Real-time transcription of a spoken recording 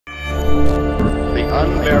The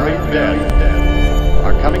unburied dead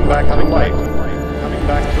are coming back to life. Coming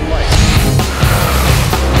back to life.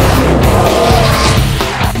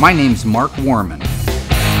 My name's Mark Warman.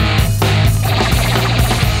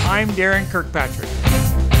 I'm Daren Kirkpatrick.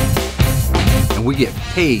 And we get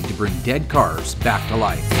paid to bring dead cars back to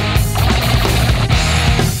life.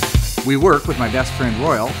 We work with my best friend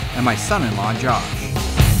Royal and my son-in-law Josh.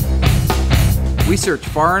 We search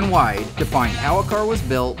far and wide to find how a car was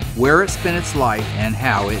built, where it spent its life, and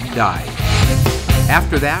how it died.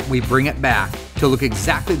 After that, we bring it back to look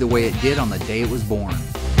exactly the way it did on the day it was born.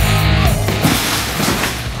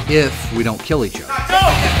 If we don't kill each other.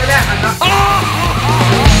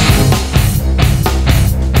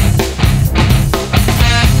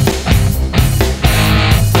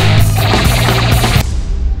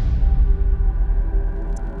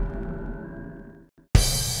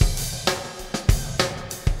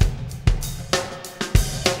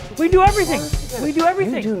 We do everything. We do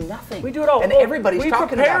everything. You do nothing. We do it all. And everybody's talking about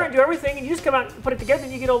it. We prepare and do everything, and you just come out and put it together,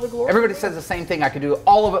 and you get all the glory. Everybody says the same thing. I could do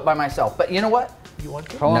all of it by myself. But you know what? You want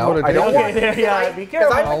to? How long would it I don't take? want to. Yeah, be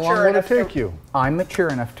careful. How long would it take you? I'm mature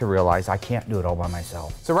enough to realize I can't do it all by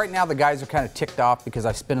myself. So right now the guys are kind of ticked off because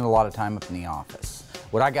I spend a lot of time up in the office.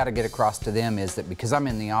 What I got to get across to them is that because I'm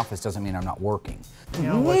in the office doesn't mean I'm not working. You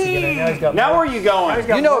know, once again, now he's got Now more- where are you going? now he's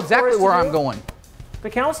got You know more exactly for us where to I'm do. going. The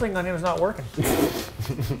counseling on him is not working.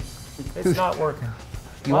 It's not working.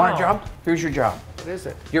 You want a job? Here's your job. What is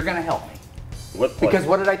it? You're going to help me. What Because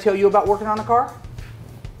what did I tell you about working on a car?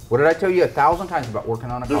 What did I tell you 1,000 times about working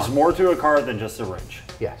on a car? There's more to a car than just a wrench.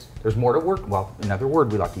 Yes, there's more to work. Well, another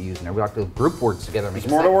word we like to use in there. We like to group words together. There's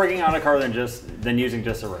more to working on a car than using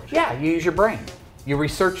just a wrench. Yeah, you use your brain. You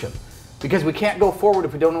research them. Because we can't go forward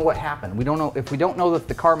if we don't know what happened. We don't know if we don't know that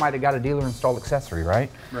the car might have got a dealer installed accessory, right?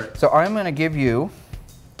 Right. So I'm going to give you.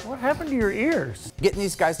 What happened to your ears? Getting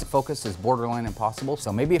these guys to focus is borderline impossible.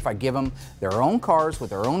 So maybe if I give them their own cars with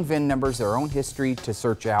their own VIN numbers, their own history to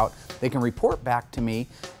search out, they can report back to me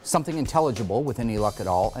something intelligible with any luck at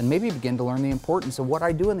all, and maybe begin to learn the importance of what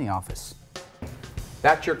I do in the office.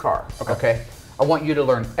 That's your car, okay? I want you to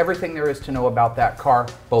learn everything there is to know about that car,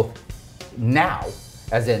 both now,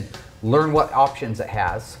 as in learn what options it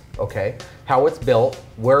has, okay? How it's built,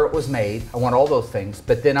 where it was made. I want all those things,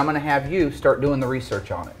 but then I'm gonna have you start doing the research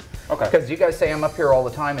on it. Okay. Because you guys say I'm up here all the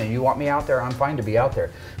time and you want me out there, I'm fine to be out there.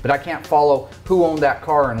 But I can't follow who owned that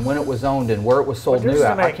car and when it was owned and where it was sold new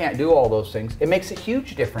at. I can't do all those things. It makes a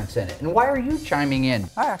huge difference in it. And why are you chiming in?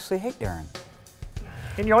 I actually hate Daren.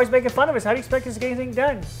 And you're always making fun of us. How do you expect us to get anything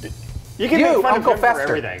done? You can make fun Uncle of him for Fester.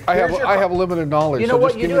 everything. I have limited knowledge. You know so what?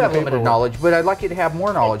 just You give do me the have limited paperwork. knowledge, but I'd like you to have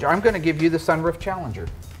more knowledge. I'm going to give you the sunroof Challenger.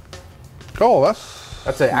 Oh,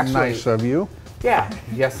 That's actually nice of you. Yeah,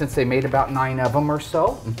 since they made about 9 of them or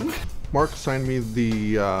so. Mark assigned me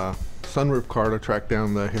the sunroof car to track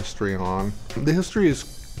down the history on. The history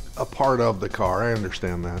is a part of the car, I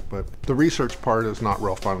understand that, but the research part is not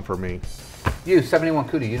real fun for me. You, 71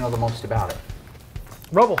 Cuda, you know the most about it.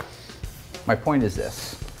 Rubble. My point is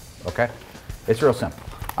this, okay? It's real simple.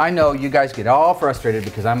 I know you guys get all frustrated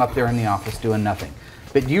because I'm up there in the office doing nothing.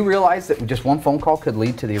 But do you realize that just one phone call could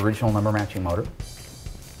lead to the original number matching motor?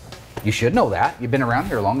 You should know that. You've been around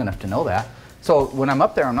here long enough to know that. So when I'm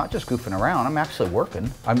up there, I'm not just goofing around. I'm actually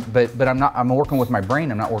working. But I'm working with my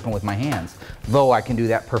brain. I'm not working with my hands. Though I can do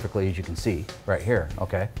that perfectly, as you can see right here.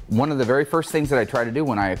 Okay. One of the very first things that I try to do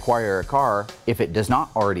when I acquire a car, if it does not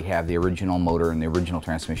already have the original motor and the original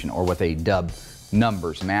transmission, or what they dub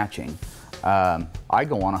numbers matching, I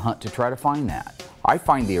go on a hunt to try to find that. I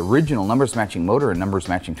find the original numbers matching motor and numbers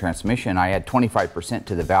matching transmission. I add 25%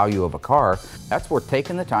 to the value of a car. That's worth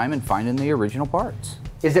taking the time and finding the original parts.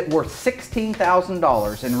 Is it worth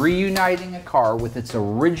 $16,000 and reuniting a car with its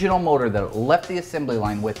original motor that it left the assembly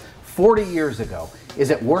line with 40 years ago?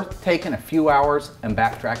 Is it worth taking a few hours and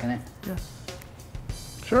backtracking it? Yes.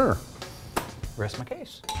 Sure. Rest my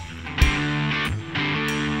case.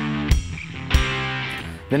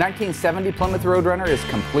 The 1970 Plymouth Roadrunner is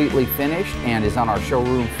completely finished and is on our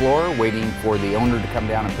showroom floor waiting for the owner to come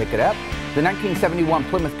down and pick it up. The 1971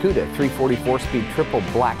 Plymouth Cuda 344-speed triple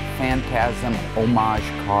black Phantasm homage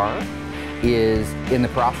car is in the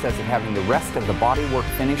process of having the rest of the bodywork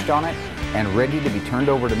finished on it and ready to be turned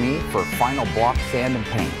over to me for final block sand and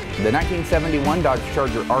paint. The 1971 Dodge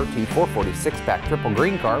Charger RT 446-pack triple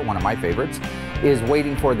green car, one of my favorites, is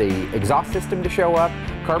waiting for the exhaust system to show up,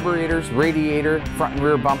 carburetors, radiator, front and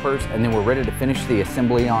rear bumpers, and then we're ready to finish the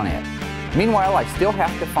assembly on it. Meanwhile, I still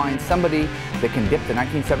have to find somebody that can dip the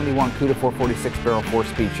 1971 Cuda 446 barrel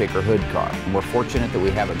 4-speed shaker hood car. And we're fortunate that we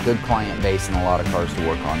have a good client base and a lot of cars to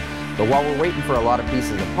work on. But while we're waiting for a lot of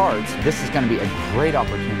pieces of parts, this is going to be a great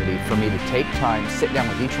opportunity for me to take time, sit down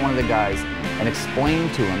with each one of the guys and explain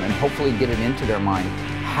to them and hopefully get it into their mind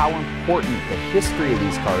how important the history of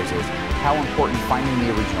these cars is, how important finding the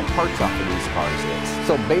original parts off of these cars is.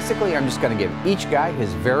 So basically, I'm just going to give each guy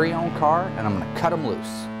his very own car and I'm going to cut them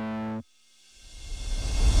loose.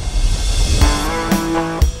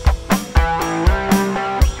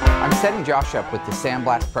 I'm setting Josh up with the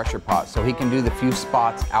sandblast pressure pot so he can do the few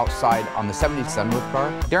spots outside on the 70 sunroof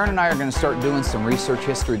car. Daren and I are going to start doing some research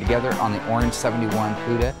history together on the orange 71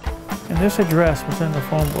 Cuda. And this address was in the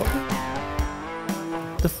phone book.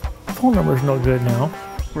 The phone number's no good now.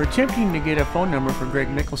 We're attempting to get a phone number for Greg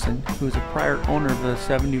Mickelson, who is a prior owner of the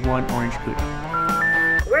 71 Orange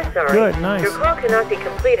Cuda. We're sorry. Good, nice. Your call cannot be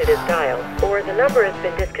completed as dialed, or the number has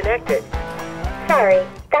been disconnected. Sorry,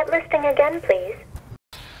 that listing again, please.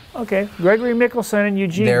 Okay, Gregory Mickelson and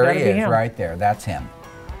Eugene. There That'd he be is, him. right there. That's him.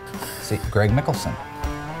 See, Greg Mickelson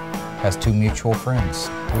has two mutual friends.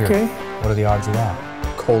 Weird. Okay. What are the odds of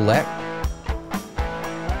that? Colette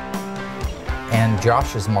and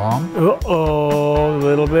Josh's mom. Uh-oh, a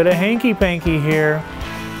little bit of hanky-panky here.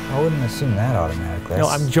 I wouldn't assume that automatically. No,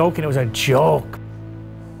 I'm joking. It was a joke.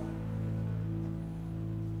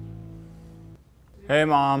 Hey,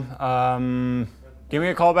 Mom. Give me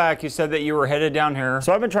a call back. You said that you were headed down here.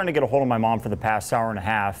 So I've been trying to get a hold of my mom for the past hour and a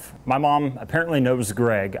half. My mom apparently knows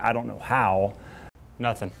Greg. I don't know how.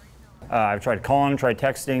 Nothing. I've tried calling, tried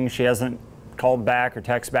texting. She hasn't called back or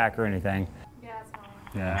text back or anything.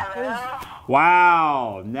 Yeah.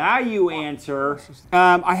 Wow, now you answer.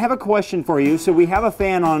 I have a question for you. So we have a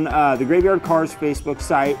fan on the Graveyard Carz Facebook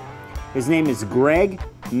site. His name is Greg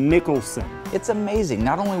Mickelson. It's amazing.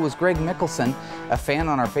 Not only was Greg Mickelson a fan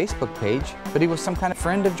on our Facebook page, but he was some kind of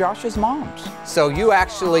friend of Josh's mom's. So you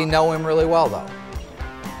actually know him really well, though.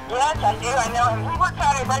 Yes, I do. I know him. He works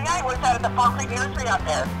out at, right now he works out at the Fall Creek Nursery out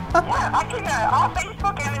there. Yeah, I can, I'll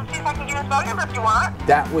Facebook him and see if I can get his phone number if you want.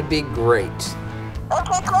 That would be great.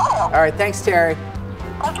 Okay, cool. All right, thanks, Terry.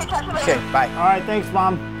 Okay, talk to you later. Okay, bye. All right, thanks,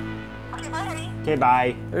 Mom. Okay, bye, honey. Okay,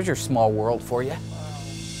 bye. There's your small world for you.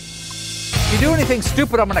 If you do anything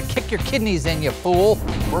stupid, I'm gonna kick your kidneys in, you fool.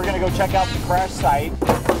 We're gonna go check out the crash site.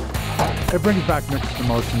 It brings back mixed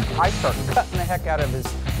emotions. I start cutting the heck out of his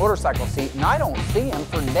motorcycle seat, and I don't see him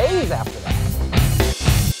for days after that.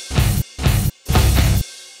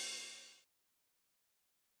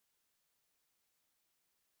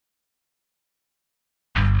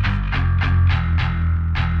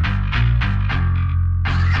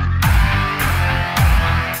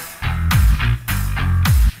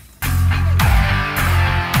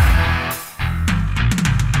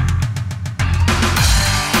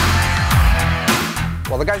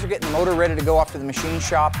 While the guys are getting the motor ready to go off to the machine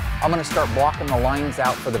shop, I'm going to start blocking the lines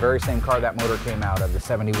out for the very same car that motor came out of, the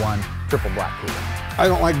 71 triple black Cuda. I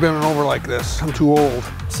don't like bending over like this. I'm too old.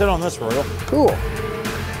 Sit on this, Royal. Cool.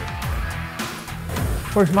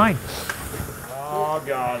 Where's mine? Oh,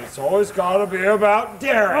 God, it's always got to be about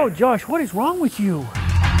Daren. Oh, Josh, what is wrong with you?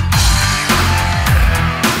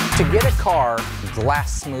 To get a car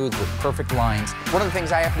glass smooth with perfect lines, one of the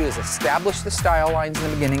things I have to do is establish the style lines in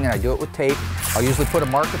the beginning, and I do it with tape. I'll usually put a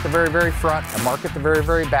mark at the very, very front, a mark at the very,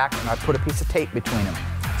 very back, and I put a piece of tape between them.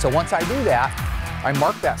 So once I do that, I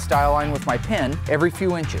mark that style line with my pen every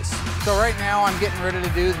few inches. So right now I'm getting ready to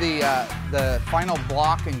do the final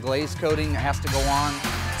block and glaze coating that has to go on.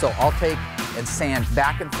 So I'll take and sand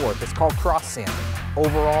back and forth. It's called cross sanding.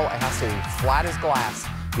 Overall, it has to be flat as glass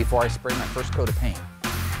before I spray my first coat of paint.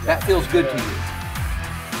 That feels good to you.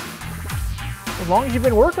 As long as you've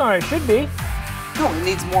been working on it, it should be. No, it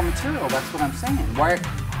needs more material, that's what I'm saying. Why?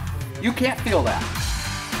 You can't feel that.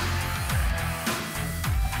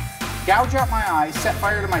 Gouge out my eyes, set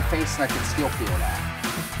fire to my face, and I can still feel that.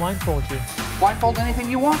 Let's blindfold you. Blindfold anything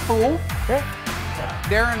you want, fool. Okay.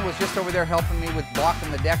 Daren was just over there helping me with blocking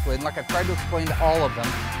the deck lid, and like I've tried to explain to all of them,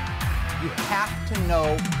 you have to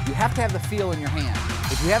know, you have to have the feel in your hand.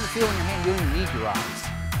 If you have the feel in your hand, you don't even need your eyes.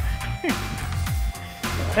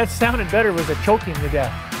 That sounded better with a choking to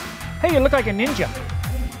death. Hey, you look like a ninja.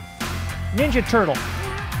 Ninja turtle.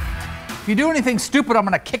 If you do anything stupid, I'm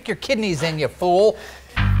gonna kick your kidneys in, you fool.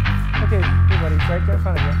 Okay, hey buddy, it's right there in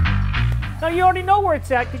front of you. Now you already know where it's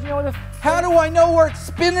at, because you know the... How do I know where it's...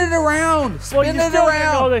 Spin it around! Spin well, you it still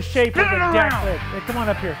around! know the shape Spin of the it deck around. lid. Hey, come on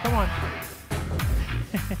up here, come on.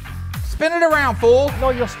 Spin it around, fool!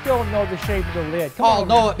 No, you'll still know the shape of the lid. Come I'll on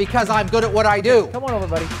know it because I'm good at what I do. Come on over,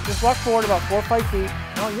 buddy. Just walk forward about 4 or 5 feet.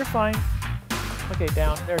 No, you're fine. Okay,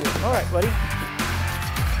 down. There it is. All right, buddy.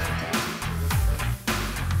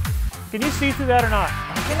 Can you see through that or not?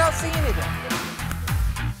 I cannot see anything.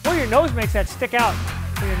 Well, your nose makes that stick out.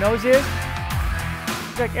 Where your nose is?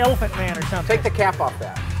 It's like Elephant Man or something. Take the cap off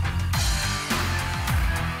that.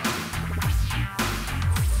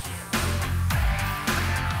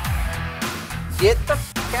 Get the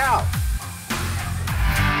f out.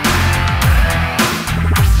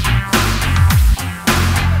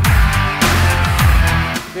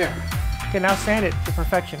 Here. Okay, now sand it to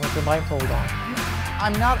perfection with your blindfold on.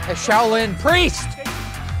 I'm not a Shaolin priest.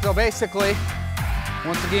 So basically,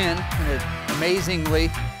 once again, and amazingly,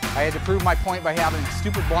 I had to prove my point by having a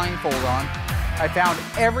stupid blindfold on. I found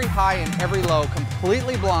every high and every low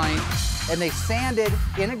completely blind, and they sanded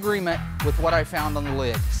in agreement with what I found on the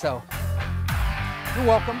lid. So, you're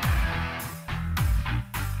welcome.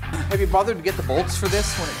 Have you bothered to get the bolts for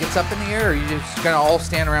this when it gets up in the air, or you just gonna all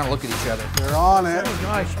stand around and look at each other? They're on it. Oh,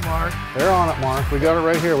 gosh, Mark. They're on it, Mark. We got it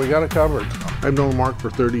right here. We got it covered. I've known Mark for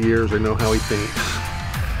 30 years. I know how he thinks.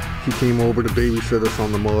 He came over to babysit us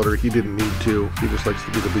on the motor. He didn't need to. He just likes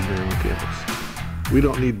to be the big man on campus. We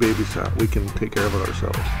don't need babysat. We can take care of it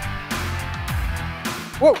ourselves.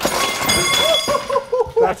 Whoa!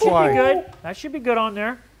 That should be good. That should be good on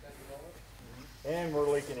there. And we're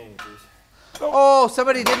leaking energies. Oh,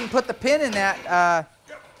 somebody didn't put the pin in that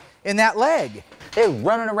leg. They're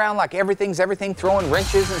running around like everything's everything, throwing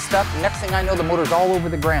wrenches and stuff. Next thing I know, the motor's all over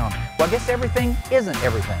the ground. Well, I guess everything isn't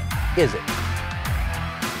everything, is it?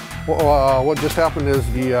 Well, what just happened is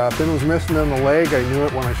the pin was missing in the leg. I knew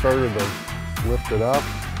it when I started to lift it up.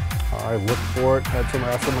 I looked for it, had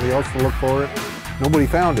asked somebody else to look for it. Nobody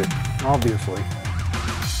found it, obviously.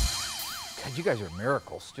 God, you guys are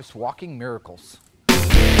miracles, just walking miracles.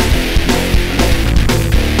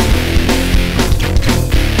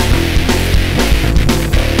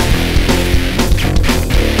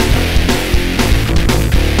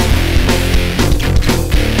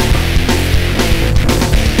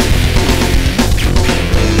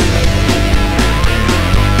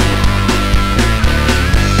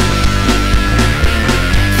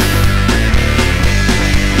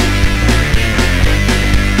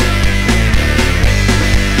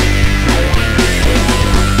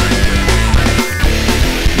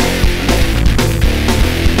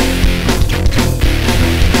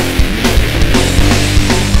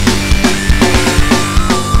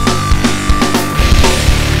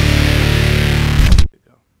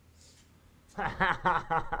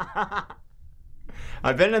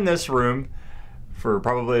 I've been in this room for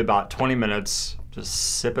probably about 20 minutes just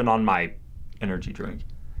sipping on my energy drink,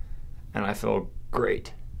 and I feel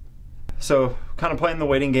great. So kind of playing the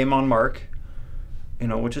waiting game on Mark, you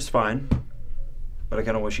know, which is fine, but I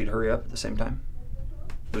kind of wish he'd hurry up at the same time.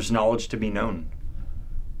 There's knowledge to be known.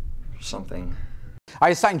 Something. I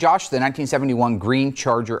assigned Josh the 1971 green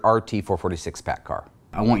Charger RT 446 pack car.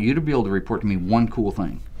 I want you to be able to report to me one cool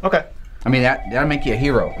thing. Okay. I mean, that'll make you a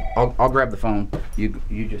hero. I'll grab the phone. You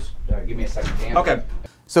just give me a second to answer. Okay.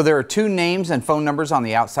 So there are 2 names and phone numbers on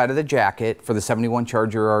the outside of the jacket for the 71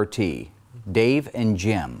 Charger RT. Dave and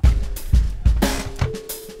Jim.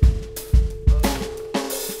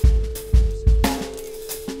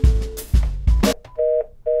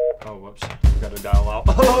 Oh, whoops. Got to dial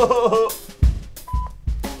out.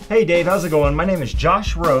 Hey Dave, how's it going? My name is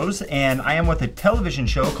Josh Rose, and I am with a television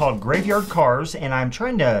show called Graveyard Carz, and I'm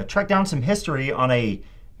trying to track down some history on a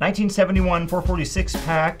 1971 446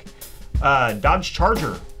 pack Dodge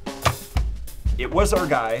Charger. It was our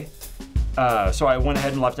guy, so I went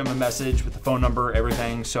ahead and left him a message with the phone number,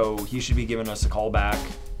 everything, so he should be giving us a call back.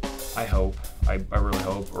 I hope. I really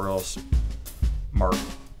hope, or else Mark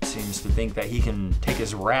seems to think that he can take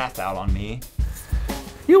his wrath out on me.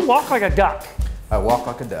 You walk like a duck. I walk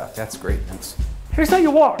like a duck. That's great. Here's how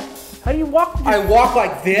you walk. How do you walk? I walk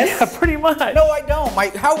like this? Yeah, pretty much. No, I don't.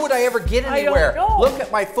 How would I ever get anywhere? I don't know. Look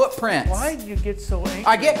at my footprints. Why do you get so angry?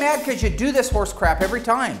 I get mad because you do this horse crap every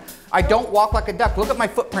time. I don't walk like a duck. Look at my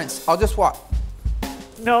footprints. I'll just walk.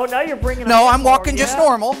 No, now you're bringing. No, I'm walking just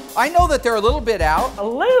normal. I know that they're a little bit out. A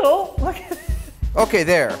little? Look at. Okay,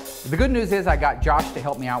 there. The good news is I got Josh to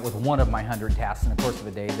help me out with one of my 100 tasks in the course of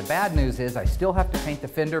a day. The bad news is I still have to paint the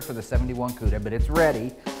fender for the 71 Cuda, but it's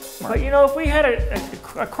ready. But you know, if we had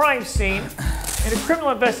a crime scene and a criminal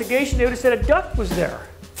investigation, they would have said a duck was there.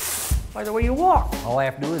 By the way you walk. All I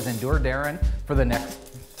have to do is endure Daren for the next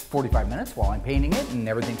 45 minutes while I'm painting it, and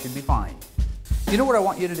everything should be fine. You know what I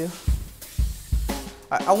want you to do?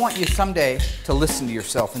 I want you someday to listen to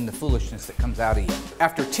yourself and the foolishness that comes out of you.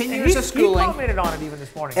 After 10 years of schooling, he commented on it even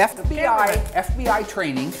this morning. FBI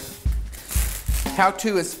training, how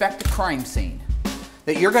to inspect a crime scene.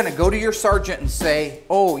 That you're going to go to your sergeant and say,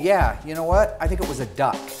 oh yeah, you know what? I think it was a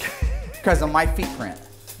duck because of my feet print.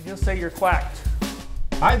 And he'll say you're quacked.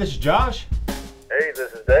 Hi, this is Josh. Hey Hey,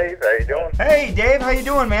 this is Dave. How you doing? Hey, Dave. How you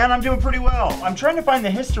doing, man? I'm doing pretty well. I'm trying to find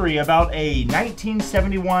the history about a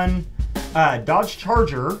 1971 Dodge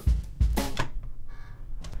Charger.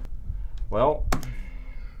 Well,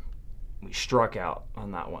 we struck out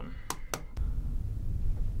on that one.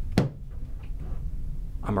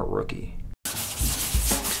 I'm a rookie.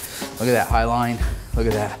 Look at that high line. Look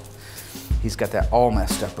at that. He's got that all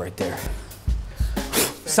messed up right there.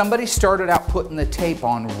 Somebody started out putting the tape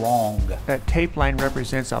on wrong. That tape line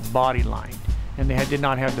represents a body line, and they did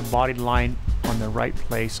not have the body line on the right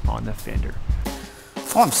place on the fender.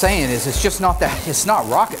 All I'm saying is it's just not that, it's not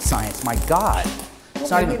rocket science, my God. It's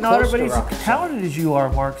not even not close to everybody's rocket as talented as you are,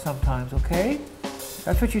 Mark, sometimes, okay?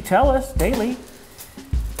 That's what you tell us daily.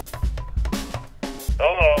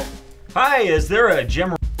 Hello. Hi, is there a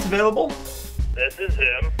Jim available? This is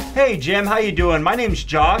him. Hey Jim, how you doing? My name's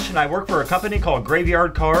Josh and I work for a company called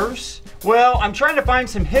Graveyard Carz. Well, I'm trying to find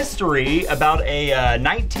some history about a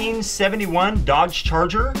 1971 Dodge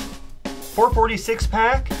Charger, 446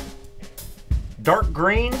 pack, dark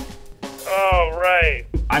green. Oh, right.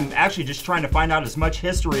 I'm actually just trying to find out as much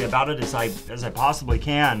history about it as I possibly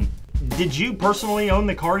can. Did you personally own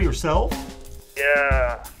the car yourself?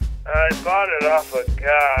 Yeah, I bought it off a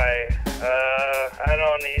guy. I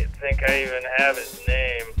don't think I even have his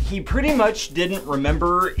name. He pretty much didn't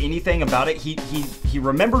remember anything about it. He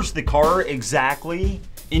remembers the car exactly,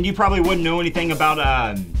 and you probably wouldn't know anything about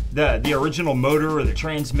the original motor or the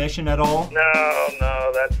transmission at all.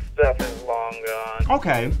 No, that stuff is long gone.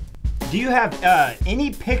 Okay. Do you have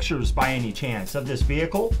any pictures by any chance of this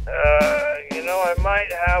vehicle? You know, I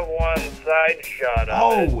might have one side shot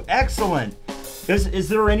of it. Oh, excellent. Is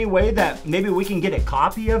there any way that maybe we can get a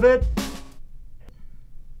copy of it?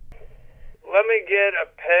 Let me get a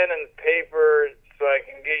pen and paper so I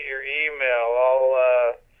can get your email.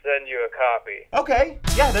 I'll send you a copy. Okay,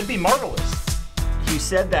 yeah, that'd be marvelous. He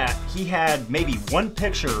said that he had maybe one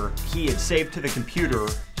picture he had saved to the computer,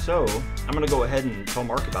 so I'm gonna go ahead and tell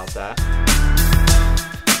Mark about that.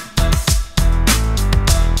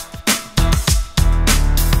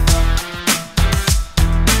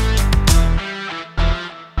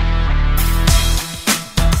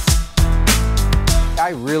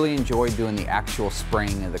 I really enjoy doing the actual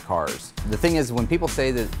spraying of the cars. The thing is, when people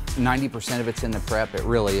say that 90% of it's in the prep, it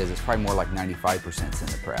really is. It's probably more like 95% in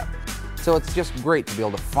the prep. So it's just great to be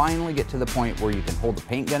able to finally get to the point where you can hold the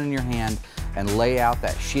paint gun in your hand and lay out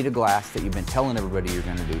that sheet of glass that you've been telling everybody you're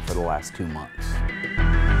going to do for the last 2 months.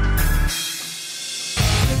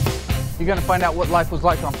 You're going to find out what life was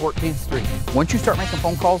like on 14th Street. Once you start making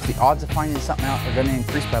phone calls, the odds of finding something out are going to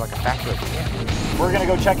increase by like a factor of 10. We're going to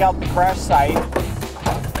go check out the crash site.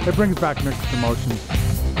 It brings back mixed emotions.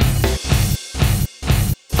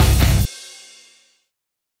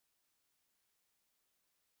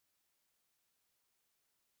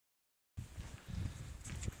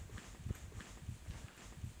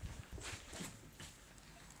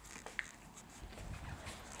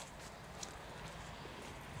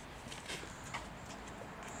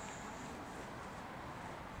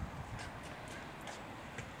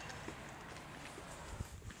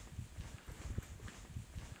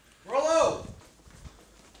 Rollo!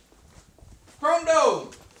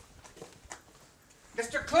 Chrondo!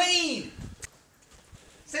 Mr. Clean!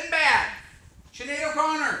 Sinbad! Sinead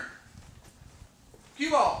O'Connor!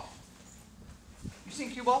 Cue ball! You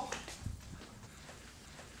seen cue ball?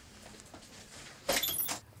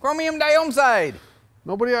 Chromium dioxide!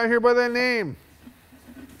 Nobody out here by that name.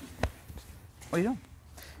 What are you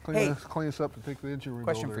doing? Clean this up and take the engine rebuilder.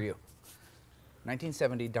 Question for you.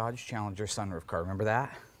 1970 Dodge Challenger sunroof car, remember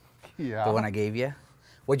that? Yeah. The one I gave you?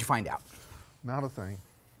 What'd you find out? Not a thing.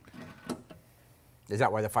 Is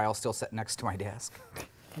that why the file's still sitting next to my desk?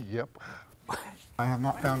 Yep. I have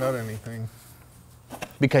not found out anything.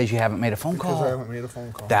 Because you haven't made a phone call. Because I haven't made a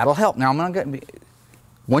phone call. That'll help. Now,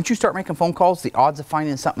 once you start making phone calls, the odds of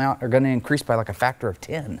finding something out are going to increase by like a factor of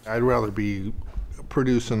 10. I'd rather be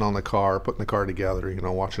producing on the car, putting the car together, you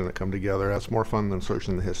know, watching it come together. That's more fun than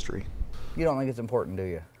searching the history. You don't think it's important, do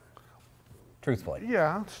you? Truthfully.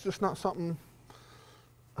 Yeah, it's just not something,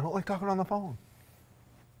 I don't like talking on the phone.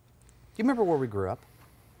 Do you remember where we grew up?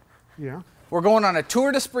 Yeah. We're going on a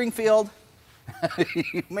tour to Springfield.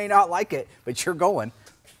 You may not like it, but you're going.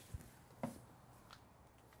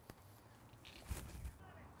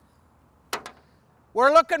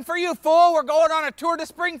 We're looking for you, fool. We're going on a tour to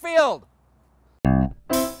Springfield.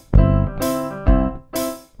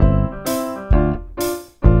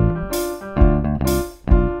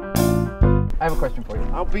 I have a question for you.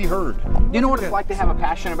 I'll be heard. You know what it's like to have a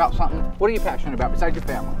passion about something? What are you passionate about besides your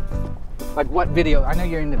family? Like what video? I know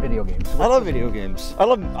you're into video games. I love video games. I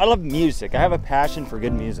love music. I have a passion for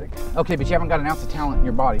good music. Okay, but you haven't got an ounce of talent in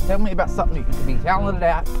your body. Tell me about something you could be talented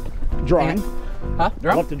at. Drawing. Huh?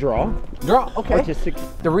 I love to draw. Draw, okay. Artistic.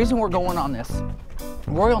 The reason we're going on this,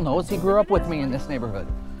 Royal knows he grew up with me in this neighborhood.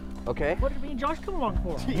 Okay? What did me and Josh come along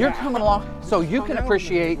for? You're coming along so you can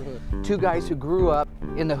appreciate two guys who grew up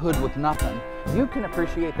in the hood with nothing. You can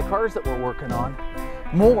appreciate the cars that we're working on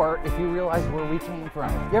more if you realize where we came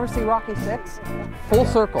from. You ever see Rocky 6? Full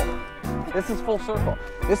circle. This is full circle.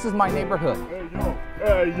 This is my neighborhood.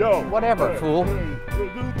 Hey, yo. Whatever, fool.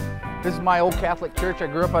 This is my old Catholic church. I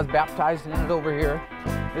grew up, I was baptized in it over here.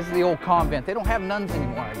 This is the old convent. They don't have nuns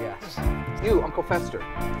anymore, I guess. You, Uncle Fester.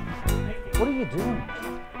 What are you doing?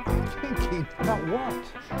 I'm thinking. About what?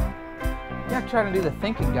 You're not trying to do the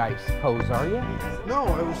thinking guys pose, are you? No,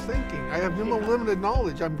 I was thinking. I have no limited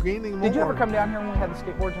knowledge. I'm gaining more. Did you ever come down here when we had the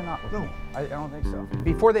skateboards or not? No. I don't think so.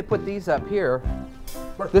 Before they put these up here,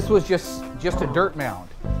 this was just a dirt mound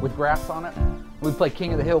with grass on it. We'd play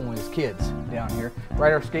King of the Hill when we was kids down here.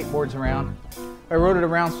 Ride our skateboards around. I rode it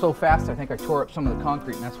around so fast I think I tore up some of the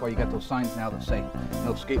concrete, and that's why you got those signs now that say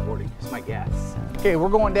no skateboarding. It's my guess. Okay, we're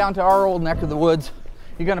going down to our old neck of the woods.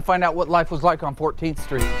 You're gonna find out what life was like on 14th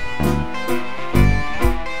Street.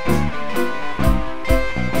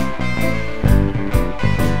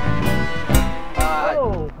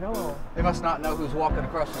 Hello. They must not know who's walking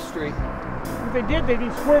across the street. If they did, they'd be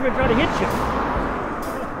swerving trying to hit you.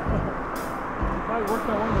 Probably worked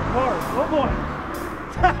on one of their cars. Oh boy.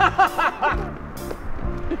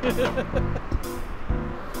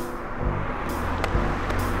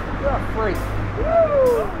 You're a freak.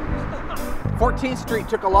 14th Street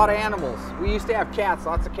took a lot of animals. We used to have cats,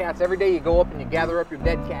 lots of cats. Every day you go up and you gather up your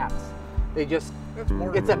dead cats. They just, it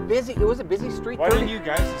was a busy street. Why didn't you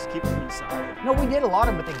guys just keep them inside? No, we did a lot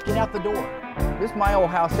of them, but they get out the door. This is my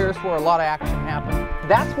old house here. This is where a lot of action happened.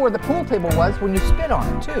 That's where the pool table was when you spit on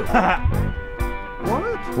it too.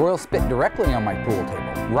 What? Royal spit directly on my pool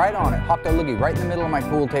table. Right on it. Hocked a loogie right in the middle of my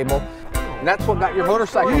pool table. And that's what got your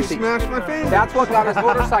motorcycle seat. He smashed my fingers. That's what got his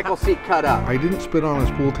motorcycle seat cut up. I didn't spit on his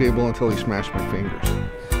pool table until he smashed my fingers.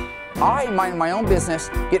 I mind my own business,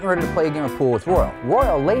 getting ready to play a game of pool with Royal.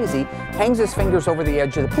 Royal, lazy, hangs his fingers over the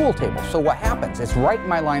edge of the pool table. So what happens? It's right in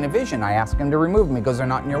my line of vision. I ask him to remove them because they're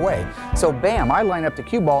not in your way. So bam, I line up the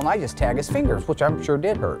cue ball and I just tag his fingers, which I'm sure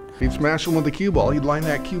did hurt. He'd smash him with the cue ball. He'd line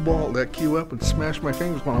that cue up and smash my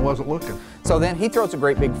fingers when I wasn't looking. So then he throws a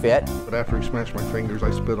great big fit. But after he smashed my fingers, I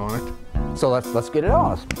spit on it. So let's get it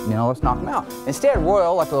on. Let's knock him out. Instead,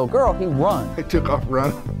 Royal, like a little girl, he runs. I took off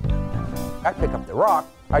running. I pick up the rock.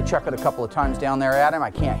 I chuck it a couple of times down there at him. I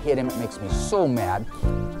can't hit him. It makes me so mad.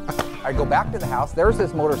 I go back to the house. There's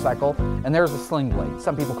this motorcycle, and there's a sling blade.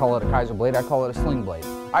 Some people call it a Kaiser blade. I call it a sling blade.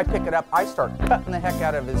 I pick it up. I start cutting the heck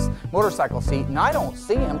out of his motorcycle seat, and I don't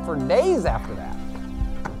see him for days after that.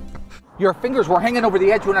 Your fingers were hanging over the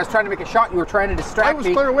edge when I was trying to make a shot. You were trying to distract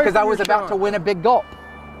me because I was about to win a big gulp.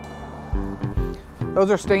 Those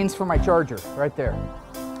are stains for my Charger right there.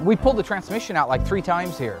 We pulled the transmission out like 3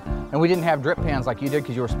 times here, and we didn't have drip pans like you did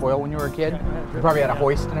because you were spoiled when you were a kid. You probably had a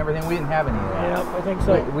hoist and everything. We didn't have any of that. Yeah, I think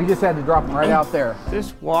so. We just had to drop them right out there.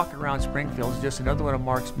 This walk around Springfield is just another one of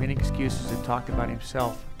Mark's many excuses to talk about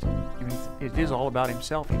himself. I mean, it is all about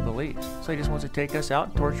himself, he believes. So he just wants to take us out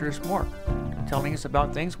and torture us more, telling us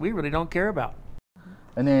about things we really don't care about.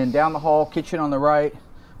 And then down the hall, kitchen on the right.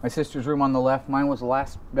 My sister's room on the left. Mine was the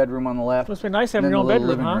last bedroom on the left. Must be nice having your own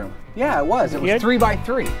bedroom, huh? Yeah, it was. It was 3 by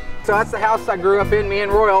 3. So that's the house I grew up in, me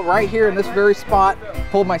and Royal, right here in this very spot.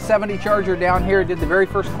 Pulled my 70 Charger down here, did the very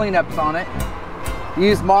first cleanups on it.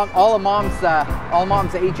 Used all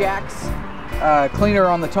mom's Ajax cleaner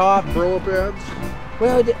on the top. Brillo pads.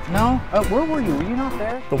 Well, no. Where were you? Were you not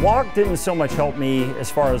there? The walk didn't so much help me as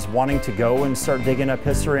far as wanting to go and start digging up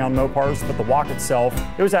history on Mopars, but the walk itself,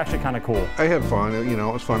 it was actually kind of cool. I had fun. You know,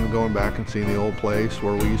 it was fun going back and seeing the old place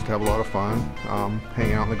where we used to have a lot of fun,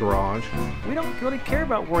 hang out in the garage. We don't really care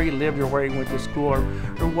about where he lived or where he went to school or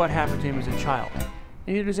what happened to him as a child.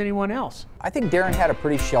 Neither does anyone else. I think Daren had a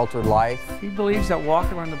pretty sheltered life. He believes that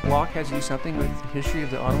walking around the block has to do something with the history of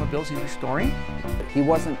the automobiles he's restoring. He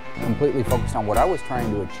wasn't completely focused on what I was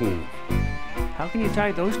trying to achieve. How can you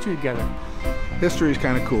tie those two together? History is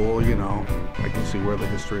kind of cool, you know. I can see where the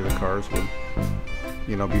history of the cars would,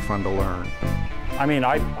 you know, be fun to learn. I mean,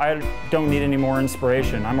 I don't need any more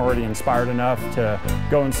inspiration. I'm already inspired enough to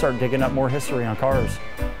go and start digging up more history on cars.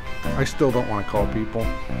 I still don't want to call people.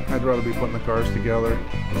 I'd rather be putting the cars together.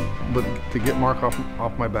 But to get Mark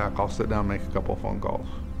off my back, I'll sit down and make a couple of phone calls.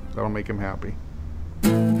 That'll make him happy.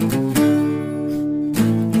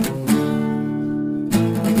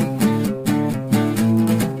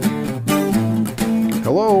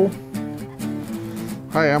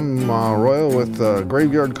 Hi, I'm Royal with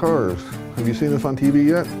Graveyard Carz. Have you seen this on TV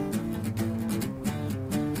yet?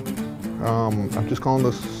 I'm just calling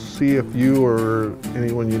to see if you or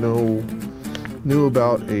anyone you know knew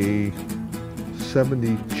about a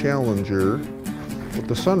 70 Challenger with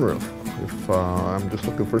the sunroof. I'm just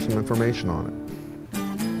looking for some information on it.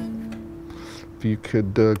 If you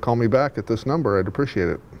could call me back at this number, I'd appreciate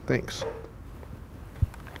it. Thanks.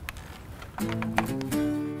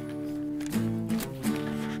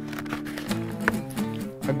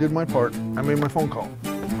 I did my part. I made my phone call.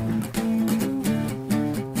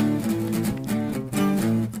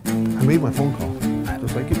 I made my phone call,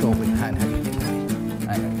 just like you told me. I know you did.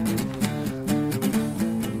 I know you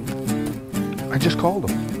did. I just called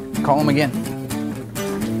him. Call him again.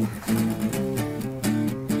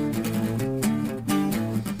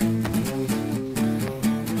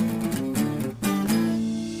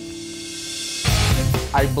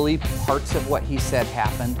 I believe parts of what he said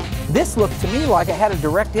happened. This looked to me like it had a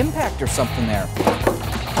direct impact or something there.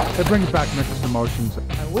 That brings back mixed emotions.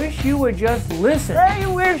 I wish you would just listen. I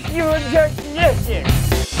wish you would just listen.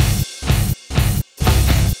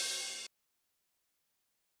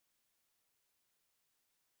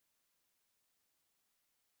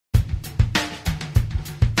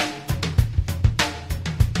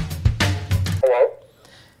 Hello?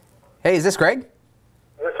 Hey, is this Greg?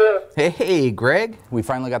 This is. Hey, Greg. We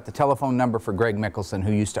finally got the telephone number for Greg Mickelson,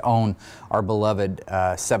 who used to own our beloved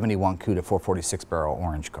 71 Cuda 446 barrel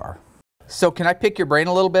orange car. So can I pick your brain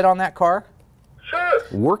a little bit on that car? Sure.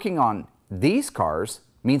 Working on these cars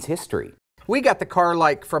means history. We got the car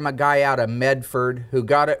like from a guy out of Medford who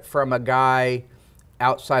got it from a guy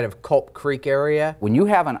outside of Culp Creek area. When you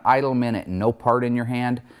have an idle minute and no part in your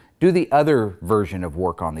hand, do the other version of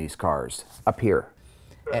work on these cars up here.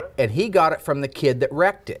 And he got it from the kid that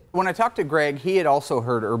wrecked it. When I talked to Greg, he had also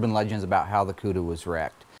heard urban legends about how the Cuda was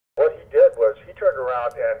wrecked. What he did was he turned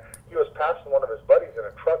around and he was passing one of his buddies in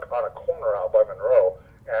a truck on a corner out by Monroe,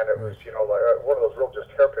 and it was, you know, like one of those real just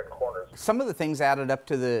hairpin corners. Some of the things added up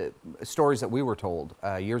to the stories that we were told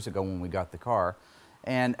years ago when we got the car,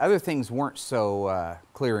 and other things weren't so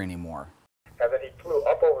clear anymore. And then he flew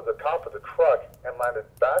up over the top of the truck and landed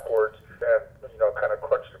backwards and, you know, kind of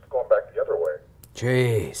crunched it going back the other way.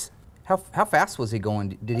 Jeez. How fast was he going?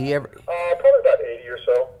 Did he ever? Probably about 80 or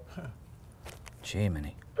so.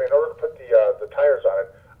 Jiminy. In order to put the tires on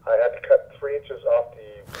it, I had to cut 3 inches off the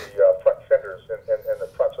front fenders in the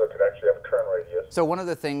front so it could actually have a turn radius. So one of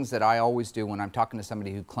the things that I always do when I'm talking to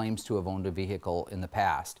somebody who claims to have owned a vehicle in the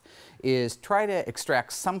past is try to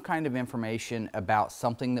extract some kind of information about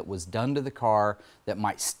something that was done to the car that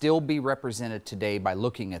might still be represented today by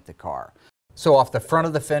looking at the car. So off the front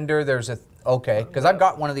of the fender, there's a, okay, because I've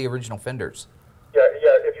got one of the original fenders. Yeah,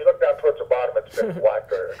 if you look down towards the bottom, it's been black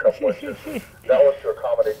there a couple inches. That was to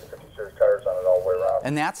accommodate the 50 series tires on it all the way around.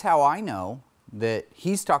 And that's how I know that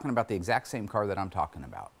he's talking about the exact same car that I'm talking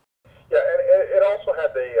about. Yeah, and it also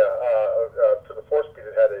had for the 4-speed,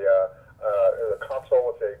 it had a console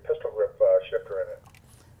with a pistol grip shifter in it.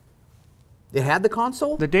 It had the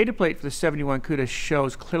console? The data plate for the 71 Cuda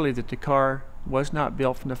shows clearly that the car was not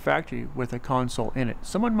built from the factory with a console in it.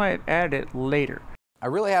 Someone might have added it later. I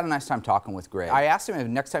really had a nice time talking with Greg. I asked him if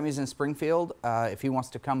next time he's in Springfield, if he wants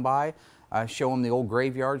to come by, show him the old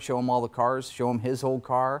graveyard, show him all the cars, show him his old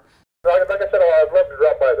car. Like I said, I'd love to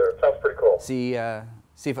drop by there. It sounds pretty cool. See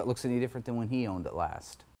if it looks any different than when he owned it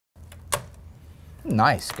last.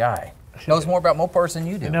 Nice guy. Knows more about Mopars than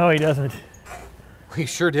you do. No, he doesn't. He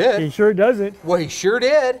sure did. He sure doesn't. Well, he sure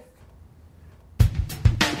did.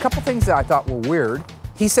 A couple things that I thought were weird.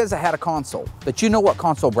 He says it had a console, but you know what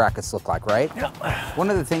console brackets look like, right? Yeah. One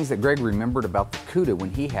of the things that Greg remembered about the Cuda when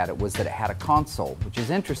he had it was that it had a console, which is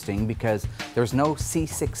interesting because there's no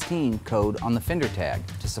C16 code on the fender tag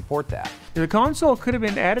to support that. The console could have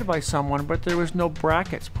been added by someone, but there was no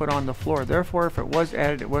brackets put on the floor. Therefore, if it was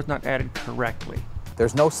added, it was not added correctly.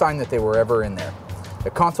 There's no sign that they were ever in there. The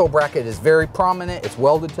console bracket is very prominent, it's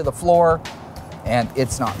welded to the floor, and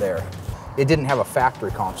it's not there. It didn't have a factory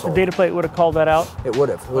console. The data plate would have called that out? It would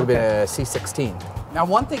have. It would have been a C16. Now,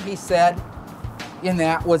 one thing he said in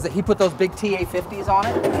that was that he put those big TA50s on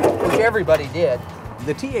it, which everybody did.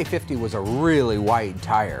 The TA50 was a really wide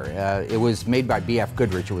tire. It was made by BF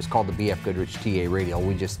Goodrich. It was called the BF Goodrich TA Radial.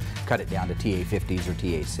 We just cut it down to TA50s or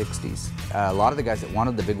TA60s. A lot of the guys that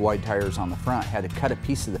wanted the big wide tires on the front had to cut a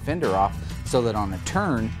piece of the fender off so that on a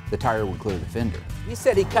turn, the tire would clear the fender. He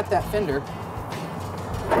said he cut that fender.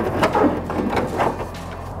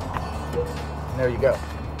 And there you go.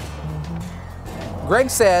 Greg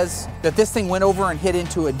says that this thing went over and hit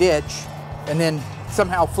into a ditch and then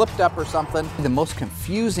somehow flipped up or something. The most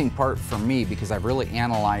confusing part for me, because I've really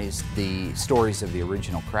analyzed the stories of the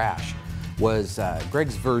original crash, was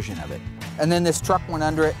Greg's version of it. And then this truck went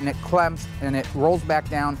under it and it clamps and it rolls back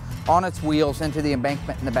down on its wheels into the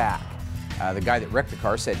embankment in the back. The guy that wrecked the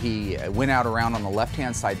car said he went out around on the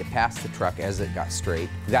left-hand side to pass the truck as it got straight.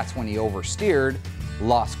 That's when he oversteered,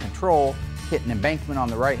 lost control, hit an embankment on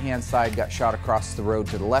the right-hand side, got shot across the road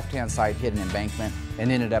to the left-hand side, hit an embankment,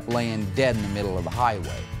 and ended up laying dead in the middle of the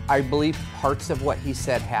highway. I believe parts of what he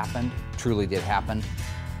said happened, truly did happen,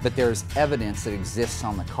 but there's evidence that exists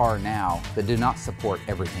on the car now that do not support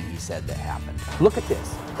everything he said that happened. Look at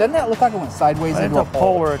this. Doesn't that look like it went sideways into a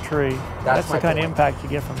pole or a tree? That's the kind point. of impact you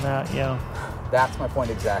get from that, yeah. That's my point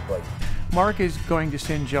exactly. Mark is going to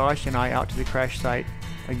send Josh and I out to the crash site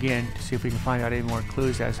again to see if we can find out any more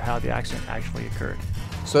clues as to how the accident actually occurred.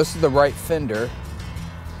 So this is the right fender.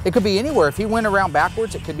 It could be anywhere. If he went around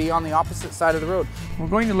backwards, it could be on the opposite side of the road. We're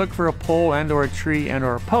going to look for a pole and or a tree and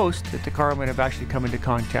or a post that the car might have actually come into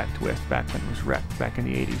contact with back when it was wrecked back in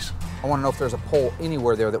the 80s. I want to know if there's a pole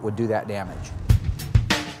anywhere there that would do that damage.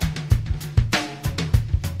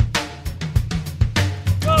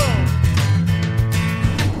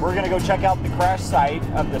 We're gonna go check out the crash site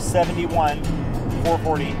of the 71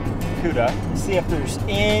 440 Cuda, see if there's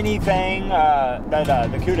anything that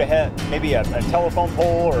the Cuda hit, maybe a telephone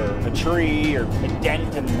pole or a tree or a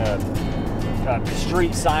dent in the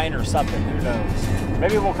street sign or something, who knows.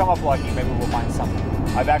 Maybe we'll come up lucky, maybe we'll find something.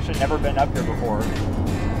 I've actually never been up here before,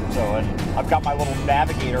 so and I've got my little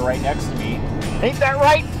navigator right next to me. Ain't that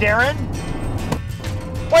right, Daren?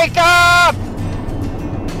 Wake up!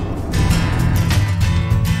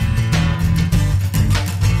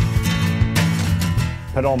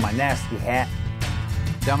 Put on my nasty hat.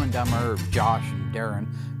 Dumb and Dumber, Josh and Daren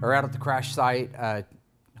are out at the crash site,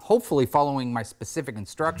 hopefully following my specific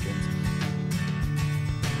instructions.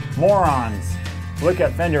 Morons. Look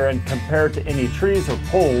at fender and compare it to any trees or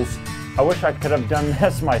poles. I wish I could have done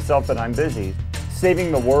this myself, but I'm busy.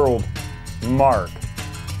 Saving the world. Mark.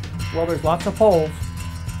 Well, there's lots of poles.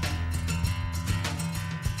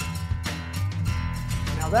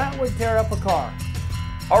 Now that would tear up a car.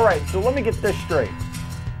 All right, so let me get this straight.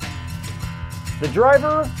 The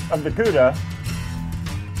driver of the Cuda,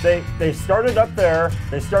 they started up there,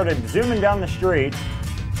 they started zooming down the street,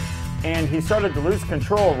 and he started to lose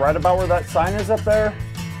control right about where that sign is up there.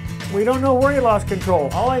 We don't know where he lost control.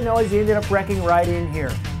 All I know is he ended up wrecking right in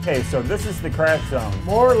here. Okay, so this is the crash zone.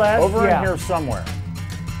 More or less, over yeah. in here somewhere.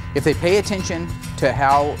 If they pay attention to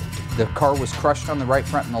how the car was crushed on the right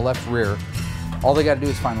front and the left rear, all they got to do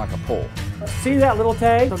is find like a pole. See that little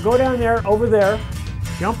tag? So go down there, over there,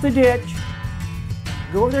 jump the ditch,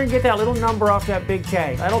 go over there and get that little number off that big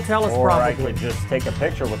K. That'll tell us or probably. I could just take a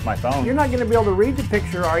picture with my phone. You're not going to be able to read the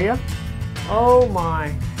picture, are you? Oh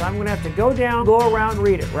my. So I'm going to have to go down, go around,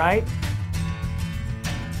 read it, right?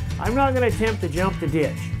 I'm not going to attempt to jump the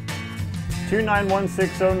ditch.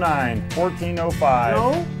 291609, 1405.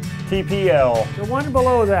 No. TPL. The one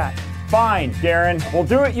below that. Fine, Daren. We'll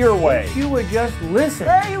do it your way. If you would just listen.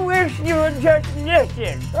 I wish you would just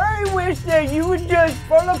listen. I wish that you would just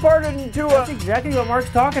fall apart into That's exactly what Mark's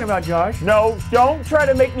talking about, Josh. No, don't try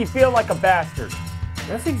to make me feel like a bastard.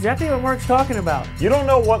 That's exactly what Mark's talking about. You don't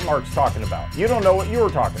know what Mark's talking about. You don't know what you were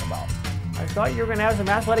talking about. I thought you were going to have some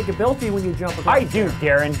athletic ability when you jump across. I do,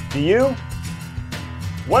 Daren. Do you?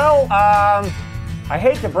 Well, I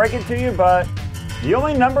hate to break it to you, but the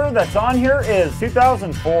only number that's on here is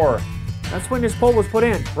 2004. That's when this pole was put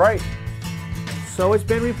in. Right. So it's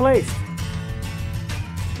been replaced.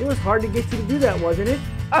 It was hard to get you to do that, wasn't it?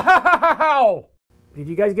 Ow! Did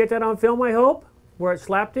you guys get that on film, I hope? Where it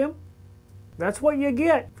slapped him? That's what you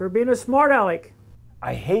get for being a smart aleck.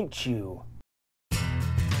 I hate you.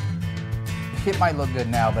 It might look good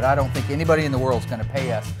now, but I don't think anybody in the world is going to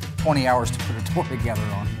pay us 20 hours to put a door together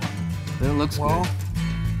on one. It looks good.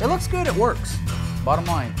 It looks good. It works. Bottom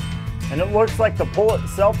line. And it looks like the pole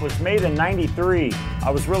itself was made in '93.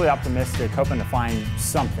 I was really optimistic, hoping to find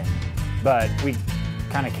something. But we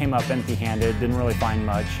kind of came up empty-handed, didn't really find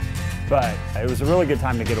much. But it was a really good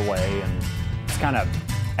time to get away and just kind of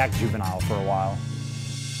act juvenile for a while.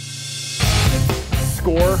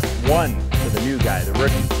 Score 1 for the new guy, the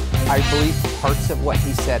rookie. I believe parts of what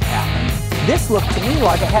he said happened. This looked to me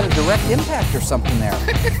like it had a direct impact or something there.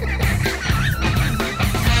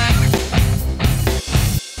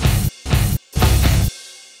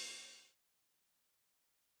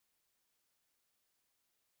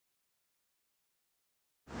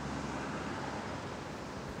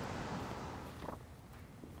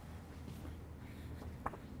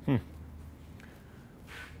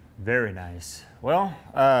 Very nice. Well,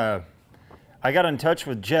 I got in touch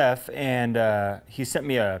with Jeff, and he sent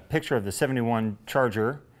me a picture of the 71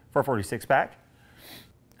 Charger 446 pack.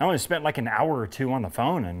 I only spent like an hour or two on the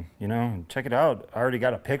phone, and you know, check it out. I already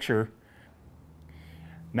got a picture.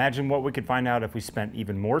 Imagine what we could find out if we spent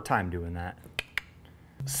even more time doing that.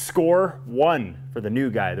 Score 1 for the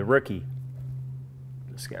new guy, the rookie.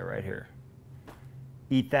 This guy right here.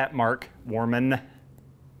 Eat that, Mark Warman.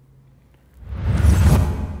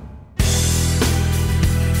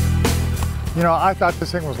 You know, I thought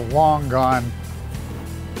this thing was long gone.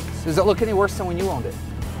 Does it look any worse than when you owned it?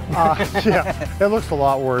 Yeah, it looks a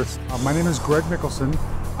lot worse. My name is Greg Mickelson.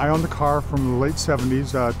 I owned the car from the late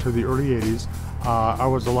 70s to the early 80s. I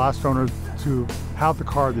was the last owner to have the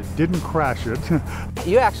car that didn't crash it.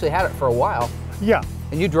 You actually had it for a while. Yeah.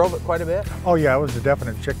 And you drove it quite a bit? Oh yeah, it was a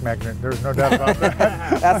definite chick magnet. There's no doubt about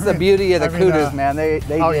that. That's the beauty of the Cudas, man. They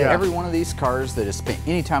oh, did. yeah. Every one of these cars that has spent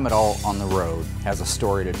any time at all on the road has a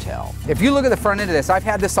story to tell. If you look at the front end of this, I've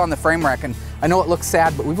had this on the frame rack, and I know it looks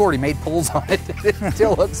sad, but we've already made pulls on it. It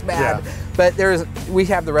still looks bad. Yeah. But we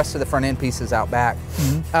have the rest of the front end pieces out back.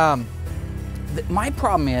 My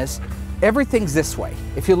problem is everything's this way.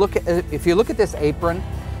 If you look at this apron,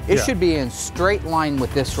 it should be in straight line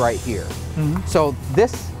with this right here. So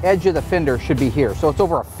this edge of the fender should be here. So it's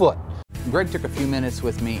over a foot. Greg took a few minutes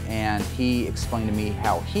with me, and he explained to me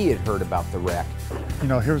how he had heard about the wreck. You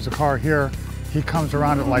know, here's the car here. He comes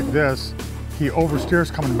around it like this. He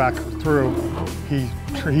oversteers coming back through.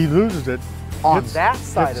 He loses it. On that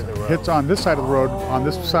side of the road. Hits on this side of the road, on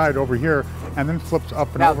this side over here, and then flips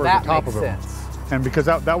up and over the top of him. And because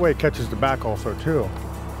that way it catches the back also too.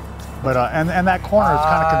 But and that corner is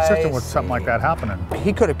kind of consistent with something like that happening.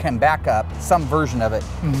 He could have come back up, some version of it,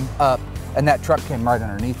 up, and that truck came right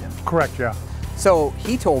underneath him. Correct, yeah. So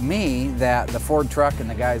he told me that the Ford truck and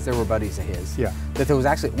the guys, they were buddies of his. Yeah. That there was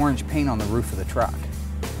actually orange paint on the roof of the truck.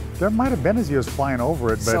 There might have been as he was flying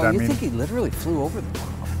over it, but so I you mean, think he literally flew over the top?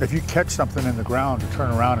 If you catch something in the ground to turn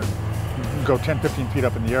around and go 10, 15 feet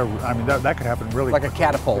up in the air, I mean, that could happen really like quickly. A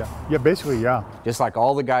catapult. Yeah, basically, yeah. Just like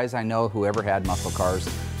all the guys I know who ever had muscle cars,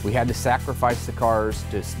 we had to sacrifice the cars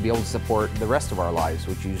to be able to support the rest of our lives,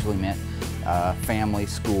 which usually meant family,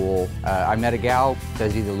 school. I met a gal,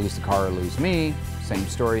 says either lose the car or lose me, same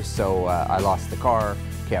story, so I lost the car,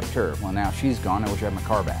 kept her. Well, now she's gone, I wish I had my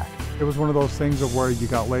car back. It was one of those things of where you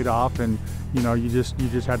got laid off and you know, you just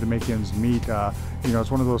had to make ends meet. You know,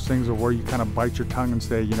 it's one of those things of where you kind of bite your tongue and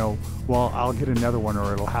say, you know, well, I'll get another one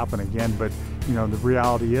or it'll happen again. But, you know, the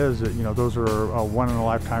reality is that, you know, those are a one in a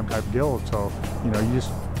lifetime type deal. So, you know,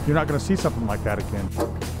 you're not going to see something like that again.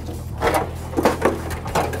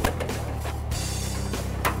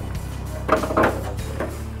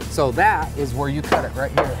 So that is where you cut it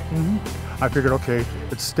right here. I figured, okay,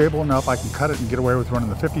 it's stable enough, I can cut it and get away with running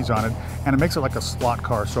the 50s on it, and it makes it like a slot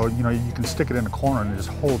car, so you know you can stick it in a corner and it just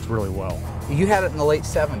holds really well. You had it in the late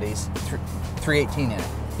 70s, 318 in it,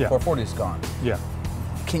 yeah. 440's gone. Yeah.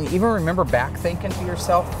 Can you even remember back thinking to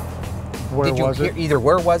yourself, where was it? Either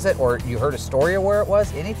where was it, or you heard a story of where it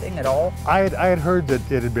was, anything at all? I had heard that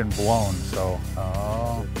it had been blown, so.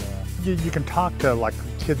 Oh. You can talk to like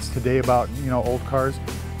kids today about, you know, old cars.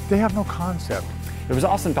 They have no concept. It was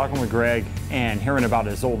awesome talking with Greg and hearing about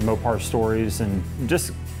his old Mopar stories and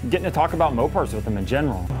just getting to talk about Mopars with him in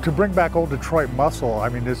general. To bring back old Detroit muscle, I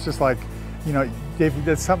mean, it's just like, you know,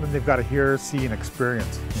 that's something they've got to hear, see, and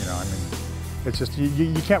experience. You know, I mean, it's just,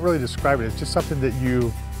 you can't really describe it. It's just something that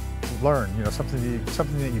you learn, you know, something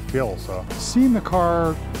that you feel. So seeing the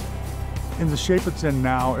car in the shape it's in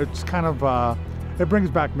now, it's kind of, it brings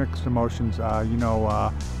back mixed emotions. You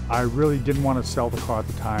know, I really didn't want to sell the car at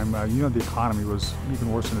the time. You know, the economy was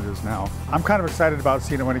even worse than it is now. I'm kind of excited about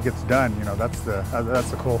seeing it when it gets done. You know, that's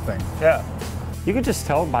the cool thing. Yeah. You could just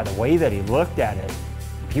tell by the way that he looked at it.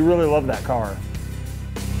 He really loved that car.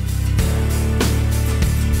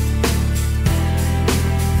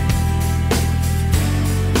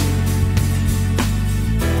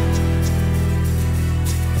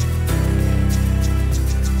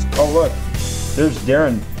 Oh, look. There's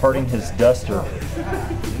Daren parting his duster.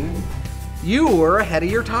 You were ahead of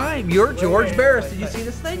your time. You're George Barris. Did you see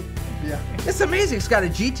this thing? Yeah. It's amazing. It's got a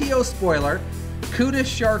GTO spoiler, Cuda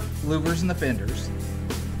shark louvers in the fenders.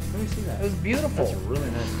 Let me see that. It was beautiful. That's a really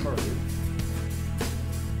nice car, dude.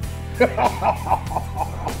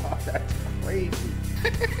 That's crazy.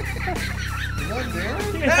 Is that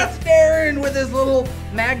Daren? That's Daren with his little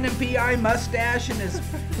Magnum PI mustache and his...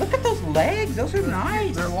 Look at those legs. Those are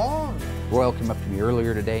nice. They're long. Royal came up to me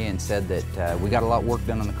earlier today and said that we got a lot of work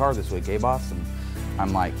done on the car this week, eh, boss? And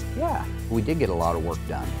I'm like, yeah, we did get a lot of work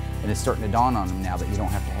done. And it's starting to dawn on them now that you don't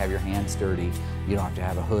have to have your hands dirty, you don't have to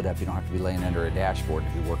have a hood up, you don't have to be laying under a dashboard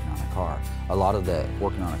to be working on a car. A lot of the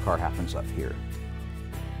working on a car happens up here.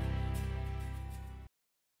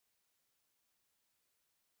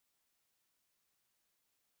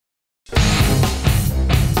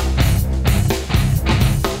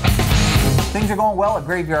 Things are going well at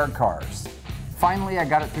Graveyard Carz. Finally, I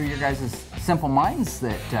got it through your guys' simple minds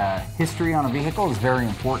that history on a vehicle is very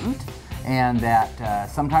important, and that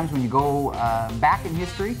sometimes when you go back in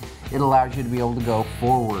history, it allows you to be able to go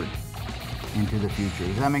forward into the future.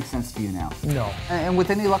 Does that make sense to you now? No. And with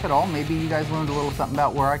any luck at all, maybe you guys learned a little something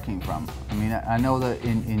about where I came from. I mean, I know that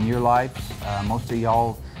in your lives, most of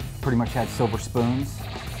y'all pretty much had silver spoons,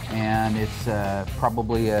 and it's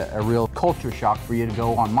probably a real culture shock for you to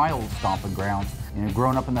go on my old stomping grounds. You know,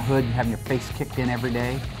 growing up in the hood, having your face kicked in every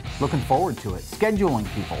day, looking forward to it, scheduling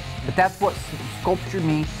people. But that's what sculptured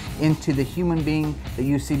me into the human being that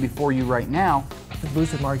you see before you right now. It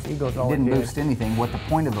boosted Mark's ego. Didn't boost anything. What the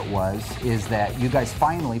point of it was is that you guys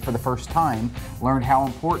finally, for the first time, learned how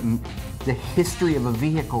important the history of a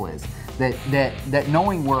vehicle is. That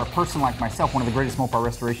knowing where a person like myself, one of the greatest Mopar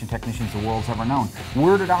restoration technicians the world's ever known,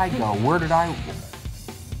 where did I go? Where did I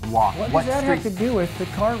walk? What does that have to do with the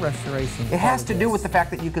car restoration? It has to do with the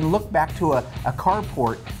fact that you can look back to a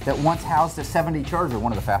carport that once housed a 70 Charger,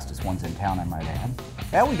 one of the fastest ones in town, I might add.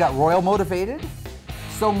 Yeah, we got Royal motivated,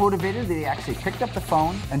 so motivated that he actually picked up the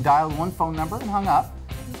phone and dialed one phone number and hung up.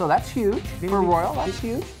 So that's huge for Royal, that's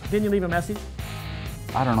huge. Didn't you leave a message?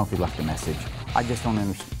 I don't know if he left a message. I just don't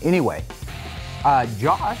understand. Anyway,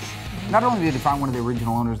 Josh, not only did he find one of the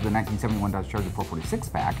original owners of the 1971 Dodge Charger 446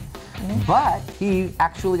 back, but he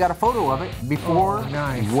actually got a photo of it before,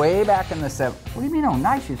 way back in the 70s. What do you mean, oh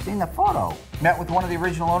nice, you've seen the photo. Met with one of the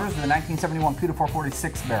original owners of the 1971 Cuda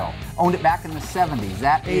 446 barrel. Owned it back in the 70s.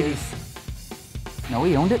 That 80s. No,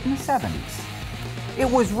 he owned it in the 70s. It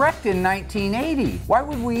was wrecked in 1980. Why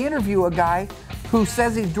would we interview a guy who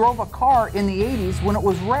says he drove a car in the 80s when it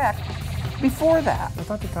was wrecked before that? I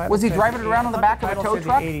thought the title was he said driving it around on the back of a tow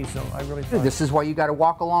truck? The 80s, so I really thought. This is why you got to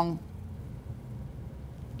walk along.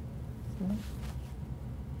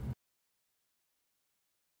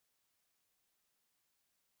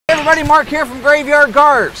 Hey everybody, Mark here from Graveyard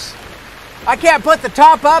Carz. I can't put the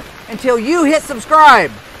top up until you hit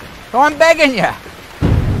subscribe. So I'm begging you.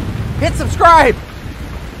 Hit subscribe.